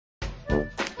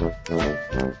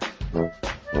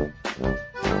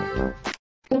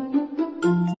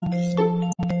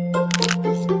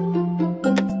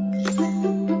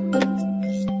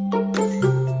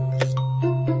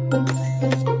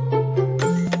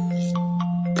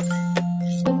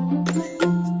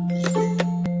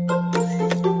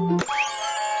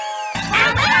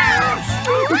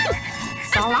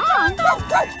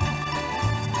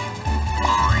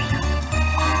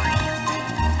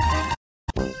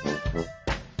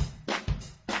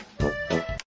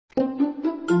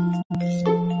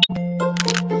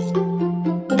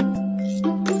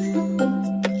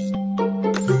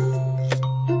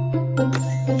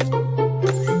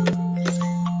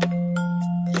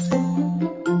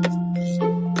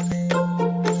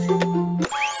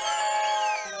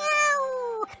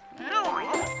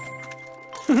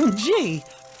Gee,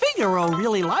 Figaro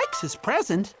really likes his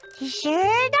present. He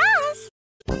sure does.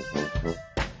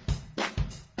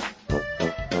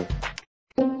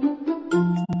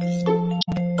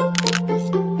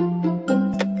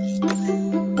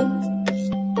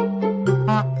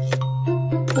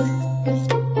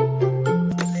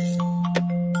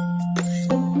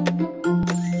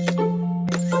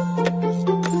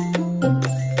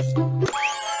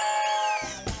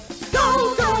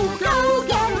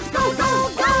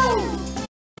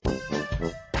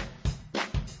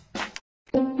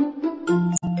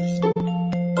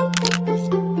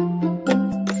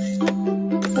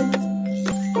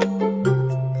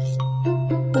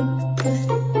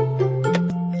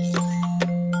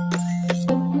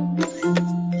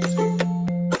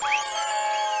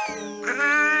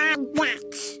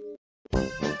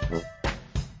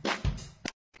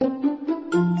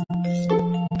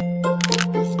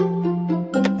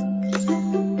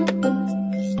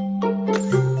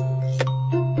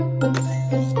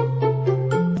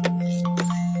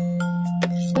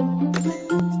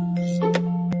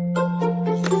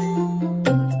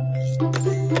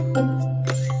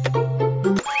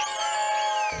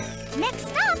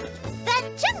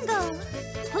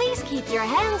 Your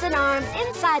hands and arms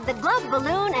inside the glove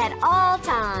balloon at all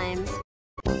times.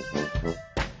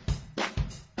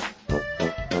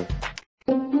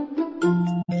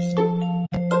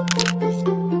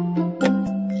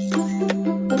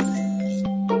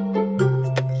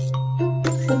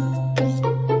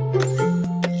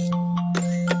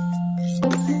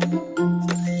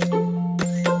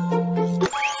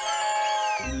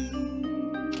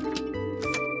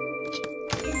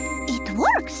 It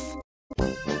works.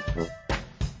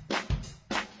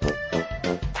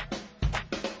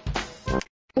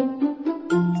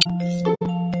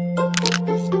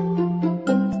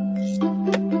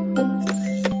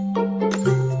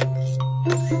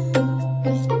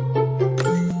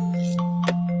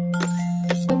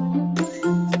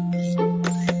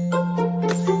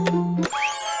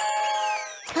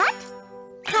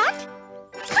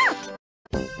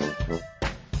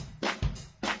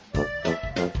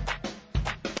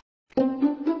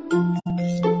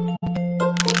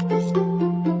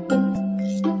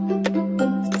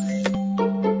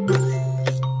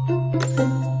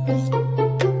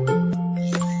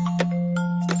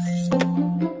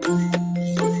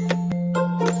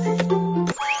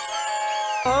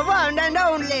 One and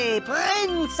only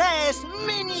Princess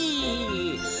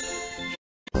Minnie!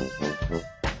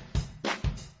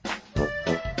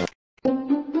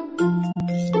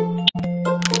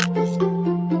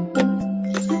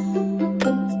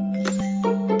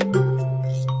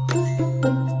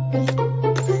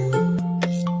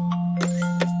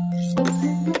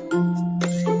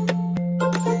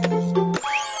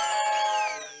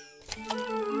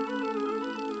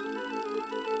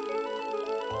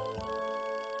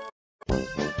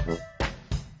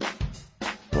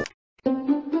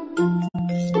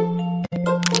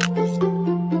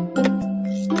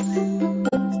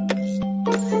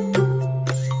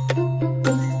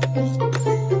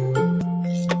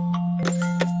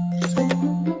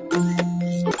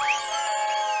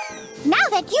 Now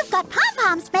that you've got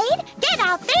pom-poms made, get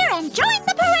out there and join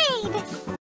the parade!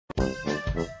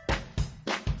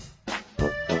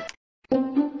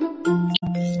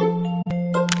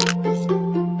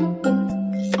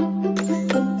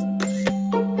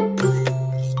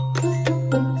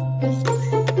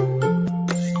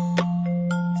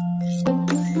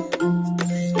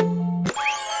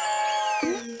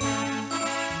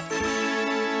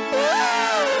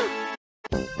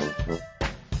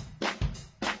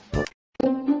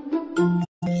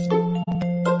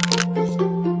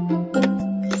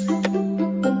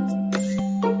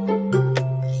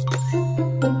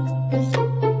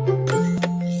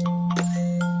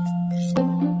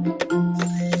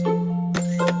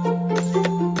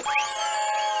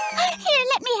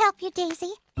 help you,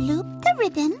 Daisy. Loop the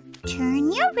ribbon,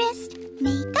 turn your wrist,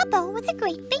 make a bow with a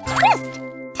great big twist.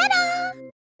 Ta-da!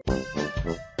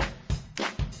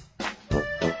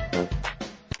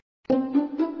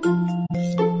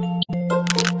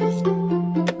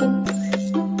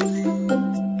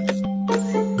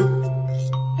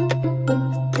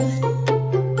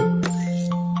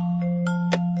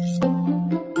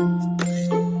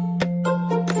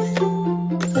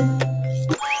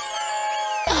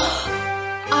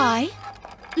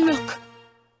 Look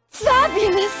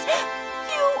fabulous!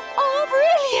 You are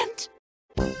brilliant!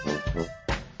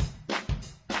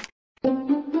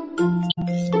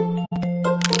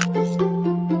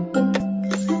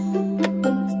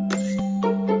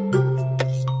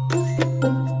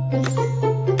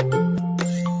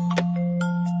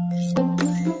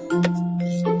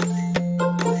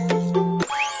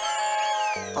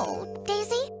 Oh,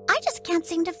 Daisy, I just can't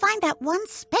seem to find that one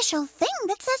special thing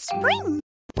that says spring.